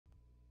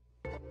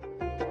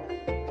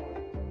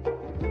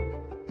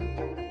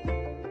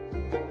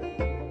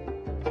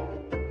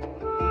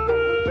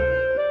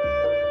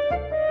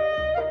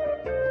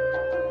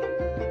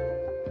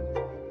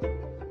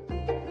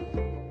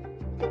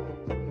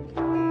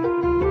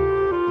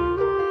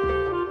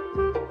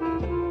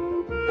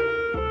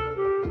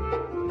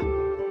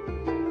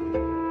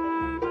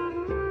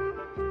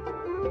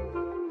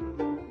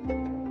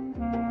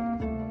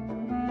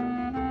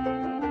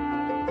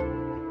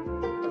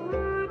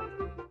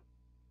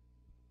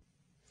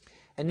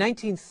In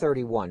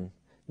 1931,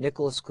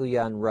 Nicolas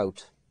Guillen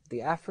wrote,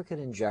 "The African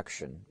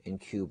injection in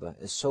Cuba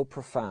is so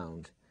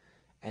profound,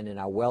 and in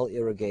our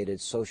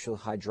well-irrigated social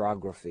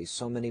hydrography,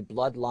 so many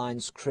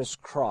bloodlines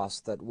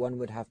crisscross that one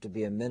would have to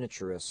be a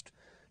miniaturist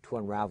to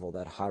unravel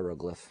that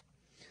hieroglyph."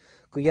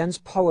 Guillen's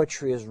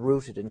poetry is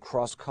rooted in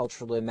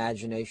cross-cultural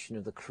imagination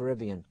of the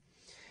Caribbean,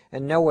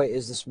 and nowhere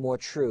is this more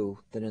true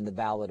than in the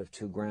Ballad of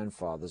Two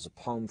Grandfathers, a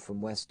poem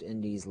from West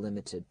Indies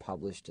Limited,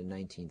 published in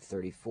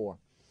 1934.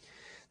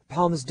 The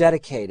poem is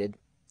dedicated,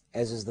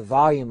 as is the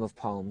volume of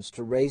poems,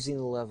 to raising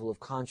the level of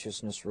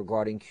consciousness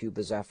regarding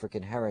Cuba's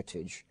African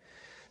heritage,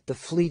 the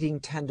fleeting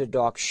tender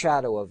dark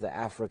shadow of the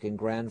African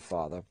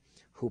grandfather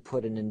who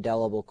put an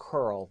indelible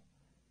curl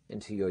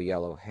into your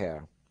yellow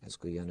hair, as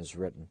Guillen has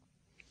written.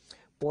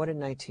 Born in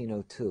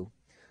 1902,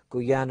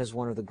 Guillen is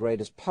one of the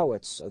greatest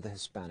poets of the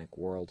Hispanic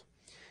world.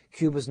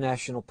 Cuba's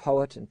national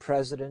poet and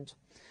president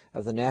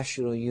of the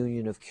National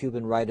Union of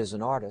Cuban Writers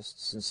and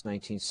Artists since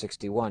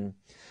 1961,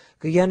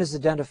 Guillen is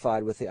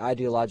identified with the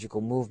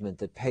ideological movement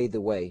that paved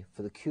the way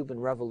for the Cuban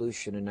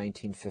Revolution in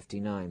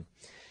 1959.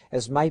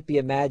 As might be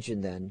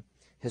imagined then,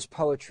 his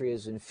poetry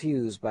is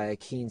infused by a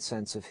keen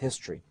sense of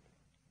history.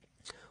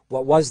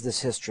 What was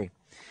this history?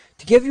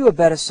 To give you a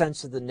better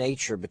sense of the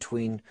nature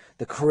between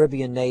the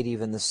Caribbean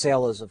native and the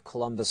sailors of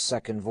Columbus'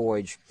 second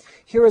voyage,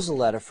 here is a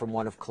letter from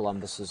one of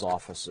Columbus's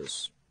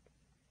officers.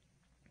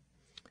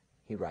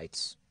 He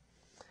writes,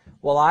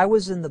 "While I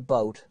was in the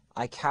boat,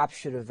 I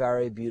captured a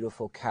very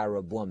beautiful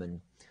Carib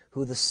woman,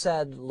 who the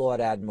said Lord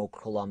Admiral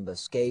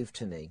Columbus gave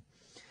to me,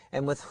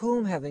 and with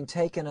whom, having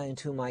taken her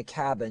into my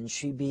cabin,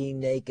 she being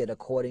naked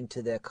according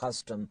to their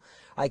custom,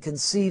 I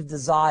conceived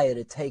desire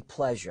to take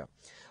pleasure.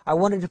 I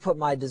wanted to put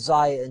my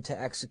desire into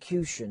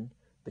execution,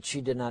 but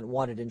she did not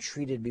want it, and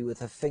treated me with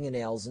her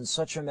fingernails in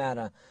such a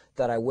manner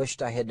that I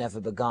wished I had never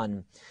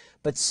begun.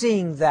 But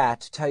seeing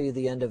that, to tell you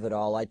the end of it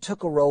all, I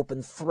took a rope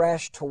and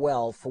thrashed her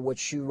well, for which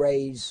she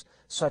raised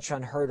such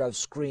unheard-of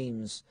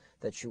screams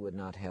that you would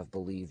not have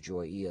believed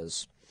your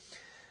ears."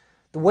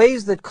 The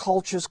ways that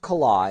cultures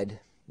collide,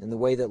 and the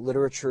way that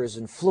literature is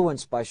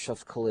influenced by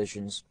such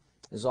collisions,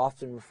 is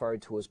often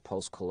referred to as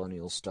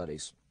post-colonial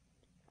studies.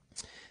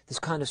 This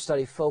kind of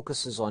study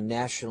focuses on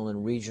national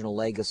and regional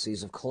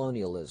legacies of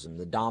colonialism,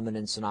 the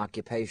dominance and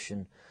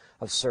occupation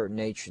of certain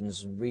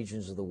nations and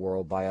regions of the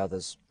world by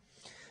others.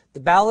 The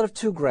Ballad of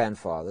Two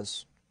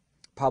Grandfathers,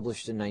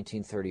 published in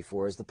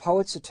 1934, is the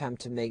poet's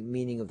attempt to make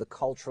meaning of the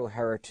cultural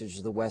heritage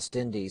of the West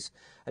Indies,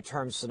 a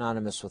term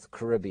synonymous with the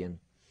Caribbean.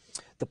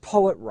 The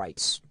poet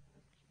writes,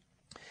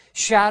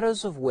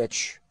 "Shadows of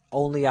which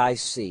only I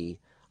see,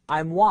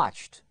 I'm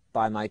watched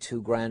by my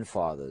two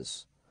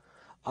grandfathers.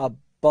 A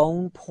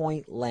bone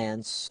point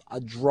lance,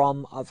 a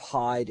drum of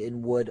hide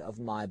and wood of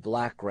my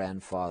black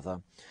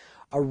grandfather,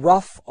 a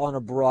ruff on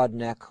a broad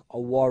neck, a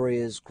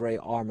warrior's grey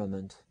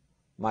armament,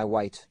 my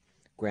white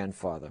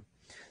grandfather."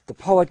 The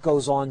poet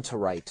goes on to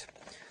write,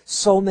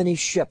 "So many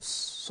ships,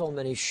 so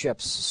many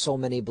ships, so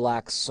many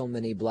blacks, so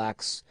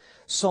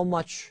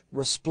much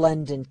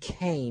resplendent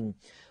cane,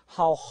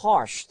 how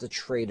harsh the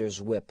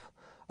trader's whip,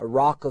 a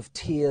rock of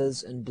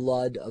tears and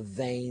blood, of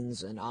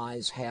veins and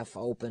eyes half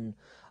open,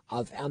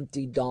 of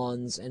empty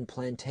dawns and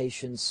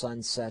plantation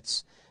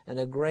sunsets, and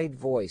a great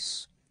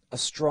voice, a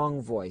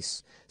strong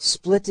voice,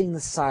 splitting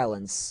the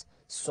silence,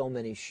 so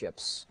many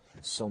ships,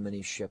 so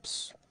many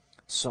ships,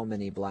 so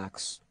many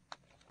blacks."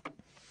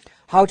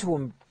 How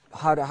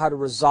to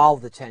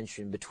resolve the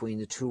tension between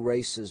the two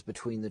races,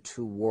 between the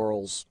two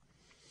worlds.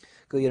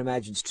 Guillen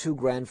imagines two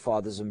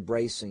grandfathers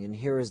embracing, and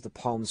here is the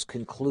poem's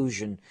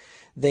conclusion.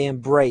 They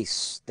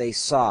embrace, they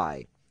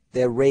sigh,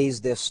 they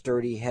raise their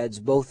sturdy heads,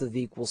 both of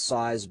equal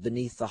size,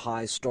 beneath the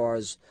high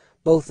stars,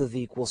 both of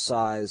equal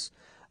size,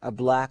 a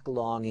black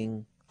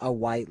longing, a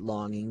white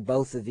longing,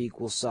 both of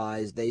equal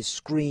size. They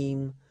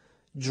scream,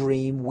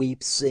 dream,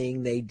 weep,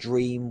 sing, they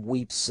dream,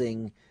 weep,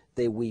 sing,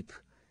 they weep,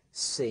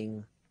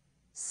 sing,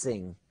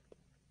 sing.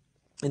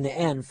 In the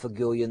end, for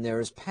Guillen, there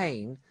is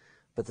pain,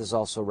 but there's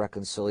also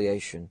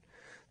reconciliation.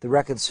 The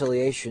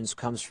reconciliations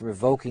comes from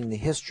evoking the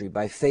history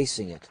by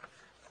facing it,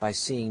 by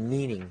seeing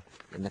meaning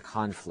in the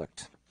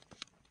conflict.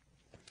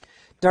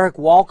 Derek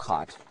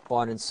Walcott,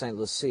 born in St.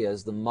 Lucia,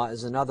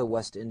 is another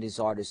West Indies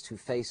artist who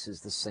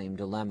faces the same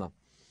dilemma.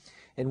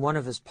 In one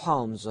of his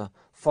poems, A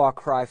Far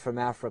Cry from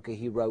Africa,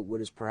 he wrote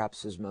what is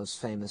perhaps his most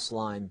famous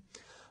line,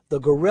 "The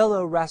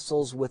gorilla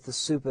wrestles with the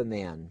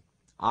Superman,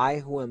 I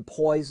who am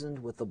poisoned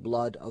with the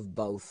blood of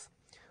both.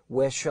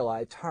 Where shall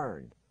I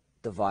turn,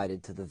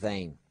 divided to the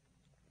vein?"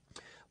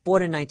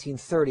 Born in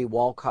 1930,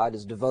 Walcott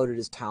has devoted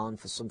his talent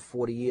for some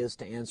 40 years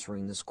to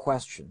answering this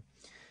question.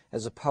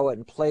 As a poet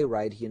and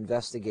playwright, he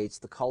investigates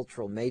the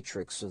cultural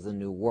matrix of the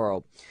New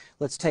World.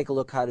 Let's take a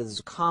look how it is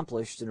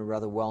accomplished in a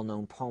rather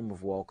well-known poem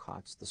of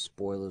Walcott's, The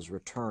Spoiler's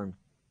Return.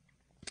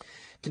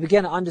 To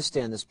begin to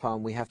understand this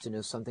poem, we have to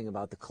know something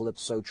about the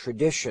calypso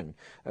tradition.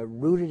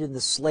 Rooted in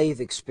the slave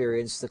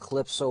experience, the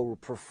calypso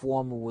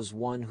performer was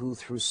one who,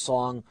 through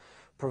song,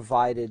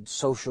 provided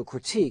social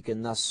critique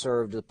and thus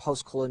served a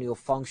post-colonial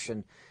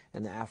function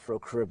in the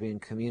Afro-Caribbean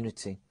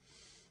community.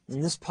 In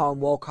this poem,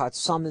 Walcott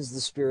summons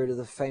the spirit of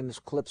the famous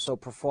calypso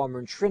performer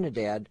in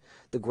Trinidad,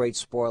 the great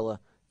spoiler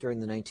during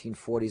the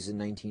 1940s and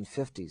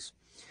 1950s.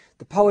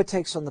 The poet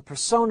takes on the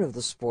persona of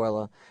the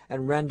spoiler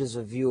and renders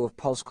a view of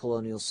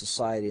post-colonial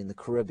society in the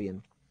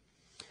Caribbean.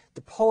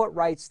 The poet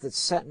writes that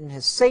Satan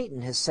has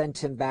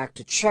sent him back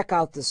to check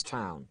out this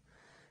town.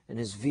 In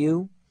his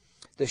view,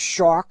 the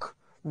shark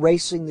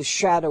racing the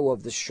shadow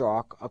of the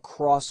shark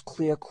across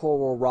clear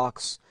coral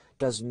rocks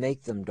does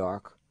make them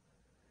dark.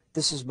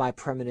 This is my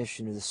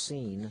premonition of the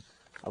scene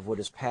of what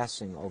is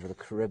passing over the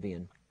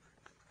Caribbean.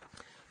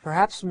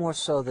 Perhaps more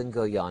so than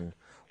Guillen,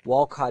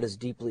 Walcott is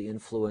deeply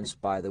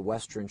influenced by the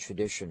Western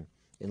tradition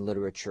in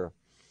literature.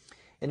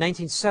 In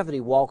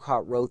 1970,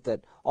 Walcott wrote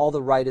that all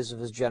the writers of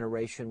his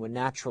generation were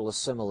natural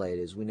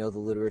assimilators. We know the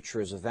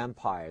literatures of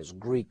empires,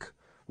 Greek,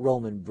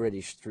 Roman,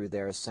 British, through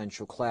their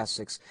essential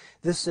classics.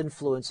 This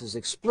influence is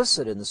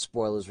explicit in The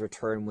Spoiler's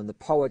Return when the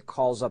poet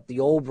calls up the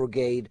old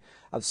brigade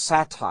of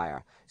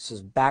satire. He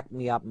says, "Back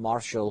me up,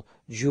 Marshall,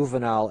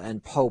 Juvenal,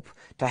 and Pope.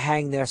 To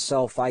hang their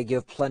self I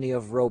give plenty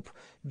of rope.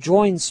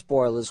 Join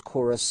Spoiler's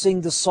chorus,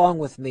 sing the song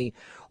with me.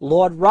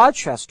 Lord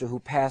Rochester, who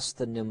passed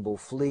the nimble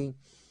flea."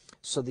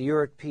 So the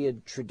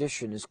European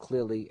tradition is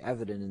clearly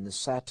evident in the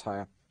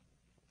satire.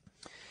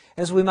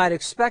 As we might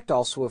expect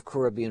also of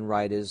Caribbean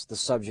writers, the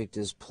subject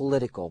is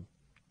political.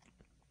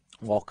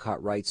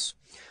 Walcott writes,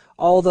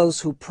 "All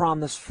those who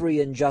promise free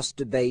and just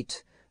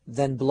debate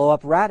then blow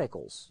up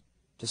radicals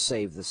to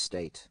save the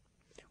state,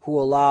 who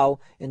allow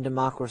in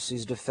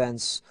democracy's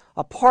defense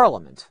a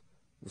parliament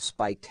with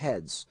spiked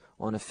heads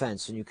on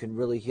offense." And you can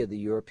really hear the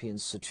European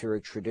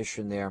satiric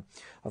tradition there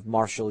of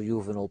Marshall,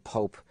 Juvenal,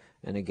 Pope,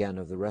 and again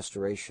of the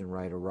Restoration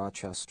writer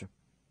Rochester.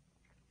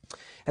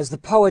 As the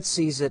poet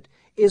sees it,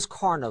 is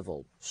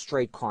carnival,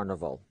 straight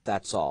carnival,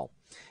 that's all.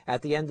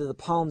 At the end of the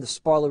poem, the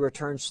spoiler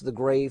returns to the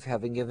grave,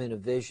 having given a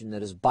vision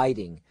that is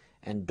biting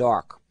and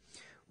dark.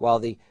 While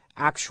the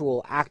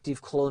actual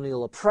active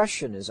colonial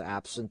oppression is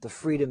absent, the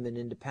freedom and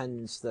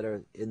independence that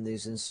are in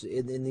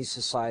these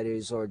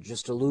societies are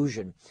just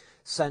illusion.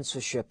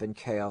 Censorship and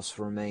chaos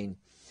remain.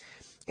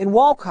 In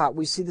Walcott,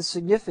 we see the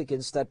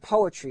significance that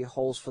poetry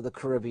holds for the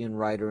Caribbean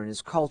writer and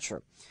his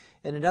culture.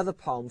 In another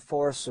poem,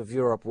 Forests of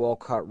Europe,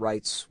 Walcott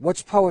writes,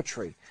 "What's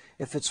poetry,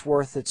 if it's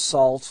worth its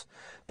salt?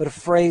 But a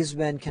phrase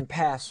men can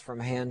pass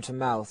from hand to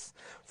mouth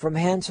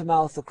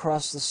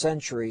across the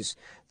centuries,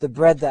 the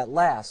bread that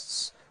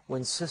lasts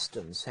when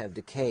systems have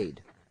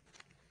decayed."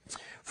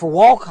 For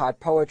Walcott,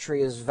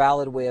 poetry is a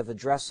valid way of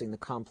addressing the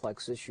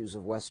complex issues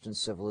of Western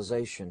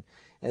civilization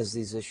as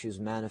these issues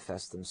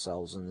manifest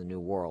themselves in the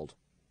New World.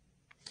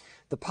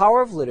 The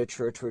power of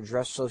literature to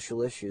address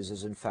social issues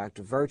is in fact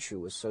a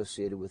virtue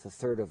associated with a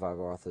third of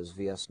our authors,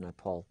 V.S.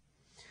 Naipaul.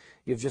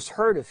 You've just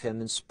heard of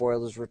him in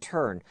Spoiler's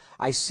Return.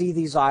 "I see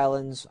these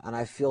islands and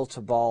I feel to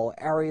ball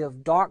area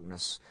of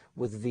darkness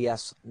with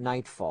V.S.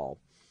 Nightfall."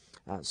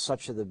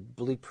 Such are the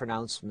bleak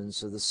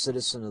pronouncements of the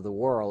citizen of the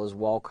world as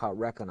Walcott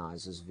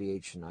recognizes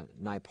V.H.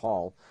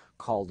 Naipaul,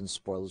 called in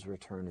Spoiler's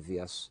Return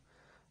V.S.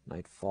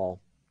 Nightfall.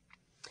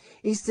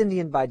 East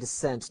Indian by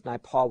descent,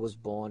 Naipaul was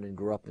born and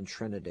grew up in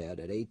Trinidad.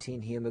 At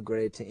 18, he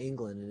immigrated to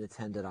England and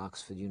attended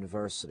Oxford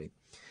University.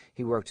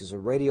 He worked as a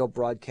radio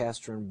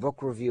broadcaster and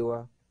book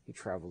reviewer. He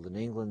traveled in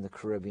England, the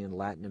Caribbean,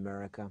 Latin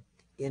America,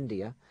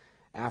 India,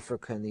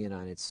 Africa, and the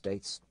United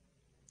States,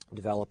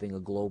 developing a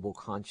global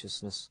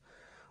consciousness.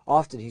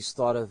 Often he's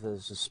thought of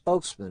as a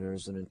spokesman or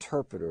as an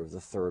interpreter of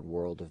the third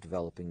world of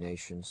developing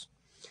nations.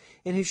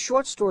 In his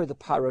short story, The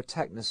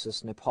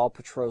Pyrotechnicist, Naipaul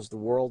portrays the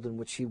world in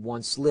which he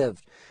once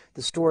lived.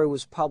 The story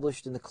was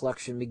published in the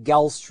collection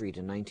Miguel Street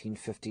in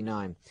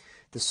 1959.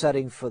 The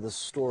setting for the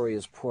story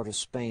is Port of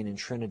Spain in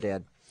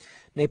Trinidad.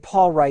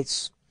 Naipaul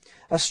writes,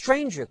 "A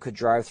stranger could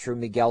drive through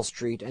Miguel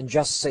Street and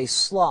just say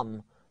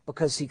slum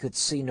because he could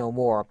see no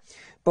more.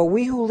 But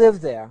we who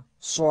lived there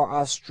saw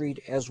our street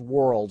as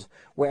world,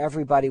 where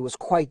everybody was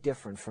quite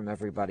different from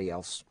everybody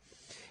else."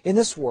 In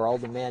this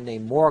world, a man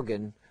named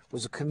Morgan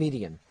was a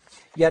comedian.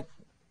 Yet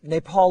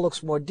Naipaul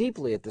looks more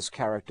deeply at this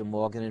character,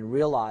 Morgan, and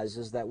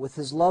realizes that with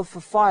his love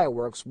for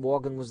fireworks,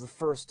 Morgan was the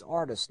first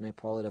artist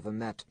Naipaul had ever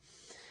met.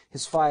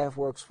 His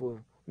fireworks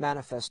were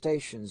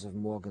manifestations of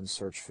Morgan's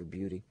search for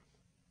beauty.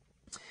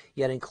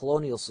 Yet in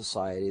colonial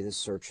society, this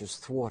search is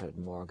thwarted.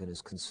 Morgan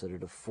is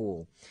considered a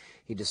fool.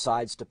 He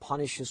decides to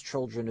punish his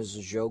children as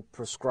a joke,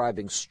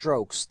 prescribing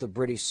strokes, the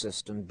British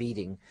system,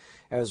 beating,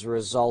 as a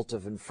result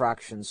of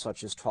infractions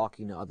such as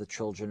talking to other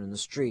children in the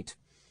street.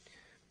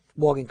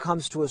 Morgan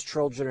comes to his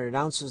children and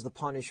announces the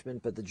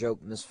punishment, but the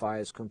joke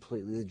misfires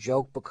completely. The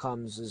joke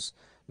becomes, as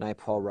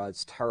Naipaul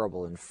writes,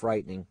 terrible and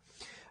frightening.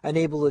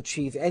 Unable to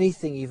achieve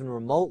anything even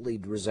remotely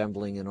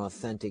resembling an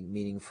authentic,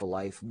 meaningful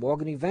life,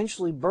 Morgan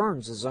eventually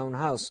burns his own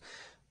house.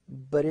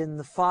 But in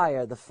the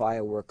fire, the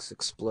fireworks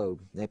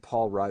explode.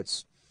 Naipaul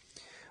writes,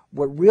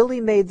 "What really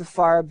made the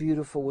fire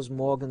beautiful was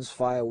Morgan's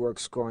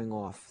fireworks going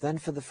off. Then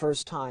for the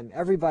first time,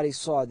 everybody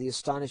saw the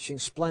astonishing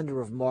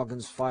splendor of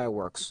Morgan's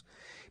fireworks.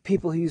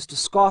 People who used to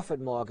scoff at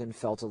Morgan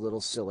felt a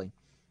little silly.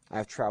 I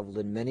have traveled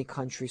in many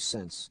countries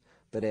since,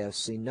 but I have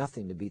seen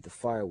nothing to beat the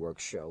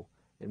fireworks show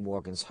in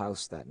Morgan's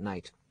house that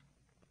night.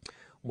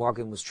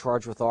 Morgan was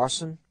charged with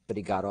arson, but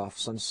he got off.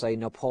 Some say,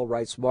 no, Paul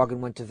writes,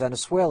 Morgan went to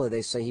Venezuela.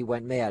 They say he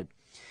went mad.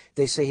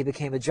 They say he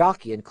became a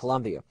jockey in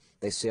Colombia.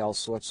 They say all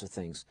sorts of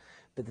things.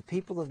 But the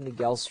people of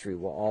Miguel Street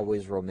were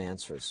always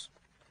romancers.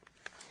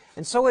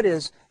 And so it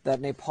is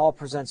that Nepal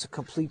presents a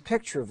complete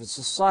picture of a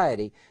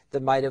society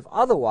that might have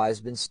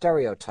otherwise been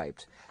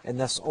stereotyped and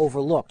thus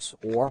overlooked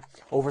or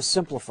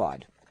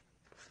oversimplified.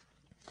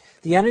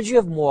 The energy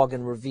of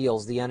Morgan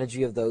reveals the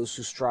energy of those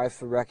who strive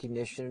for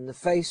recognition in the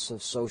face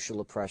of social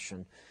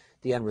oppression,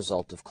 the end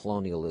result of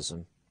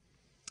colonialism.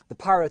 The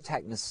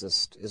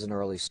Pyrotechnicist is an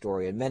early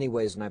story. In many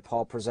ways,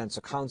 Nepal presents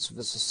accounts of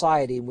a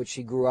society in which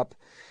he grew up,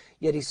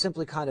 yet he's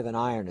simply kind of an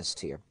ironist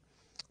here.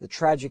 The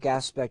tragic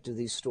aspect of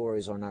these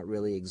stories are not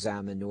really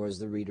examined, nor is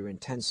the reader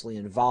intensely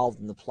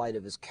involved in the plight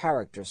of his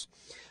characters.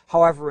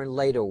 However, in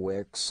later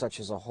works, such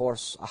as A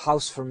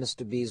House for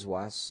Mr.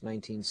 Beeswax,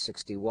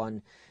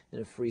 1961, In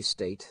a Free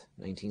State,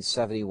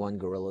 1971,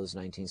 Guerrillas,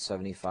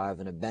 1975,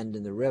 and A Bend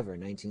in the River,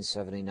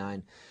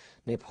 1979,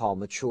 Nepal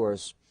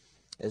matures.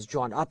 As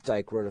John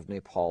Updike wrote of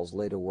Nepal's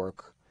later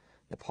work,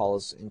 Nepal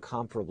is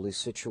incomparably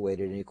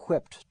situated and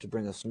equipped to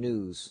bring us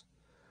news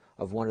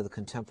of one of the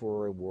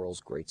contemporary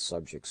world's great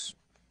subjects,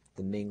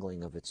 the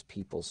mingling of its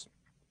peoples.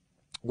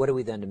 What are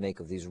we then to make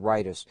of these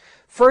writers?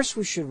 First,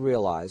 we should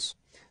realize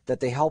that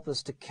they help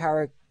us to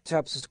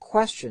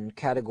question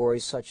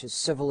categories such as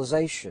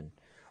civilization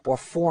or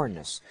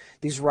foreignness.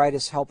 These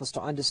writers help us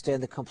to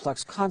understand the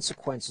complex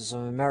consequences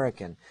of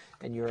American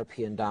and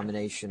European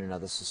domination in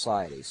other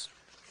societies.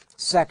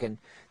 Second,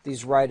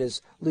 these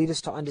writers lead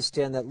us to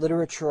understand that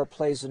literature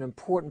plays an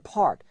important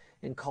part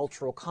in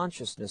cultural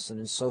consciousness and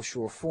in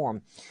social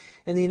reform.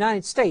 In the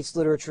United States,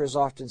 literature is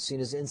often seen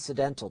as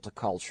incidental to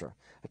culture,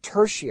 a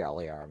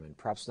tertiary element,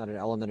 perhaps not an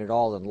element at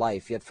all in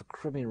life, yet for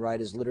Caribbean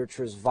writers,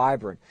 literature is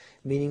vibrant,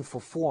 meaningful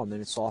form,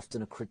 and it's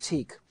often a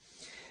critique.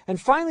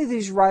 And finally,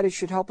 these writers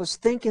should help us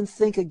think and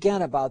think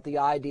again about the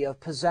idea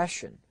of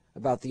possession,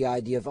 about the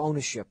idea of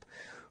ownership.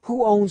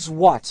 Who owns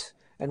what,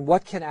 and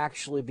what can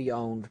actually be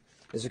owned,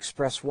 is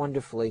expressed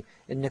wonderfully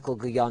in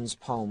Nicolas Guillen's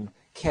poem,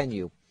 Can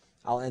You?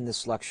 I'll end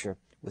this lecture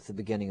with the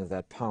beginning of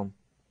that poem.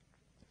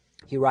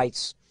 He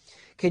writes,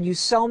 Can you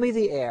sell me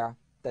the air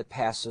that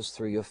passes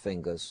through your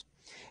fingers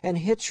and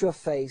hits your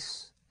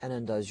face and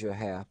undoes your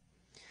hair?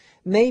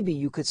 Maybe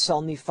you could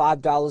sell me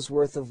 $5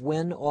 worth of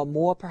wind, or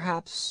more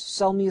perhaps,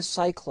 sell me a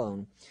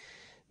cyclone.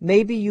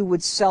 Maybe you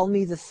would sell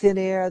me the thin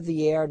air,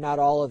 not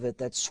all of it,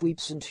 that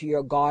sweeps into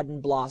your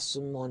garden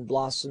blossom on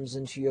blossoms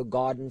into your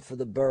garden for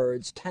the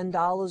birds.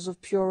 $10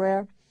 of pure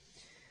air?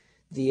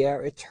 The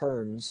air it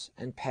turns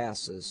and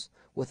passes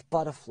with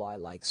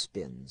butterfly-like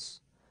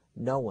spins.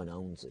 No one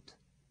owns it.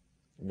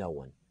 No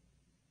one.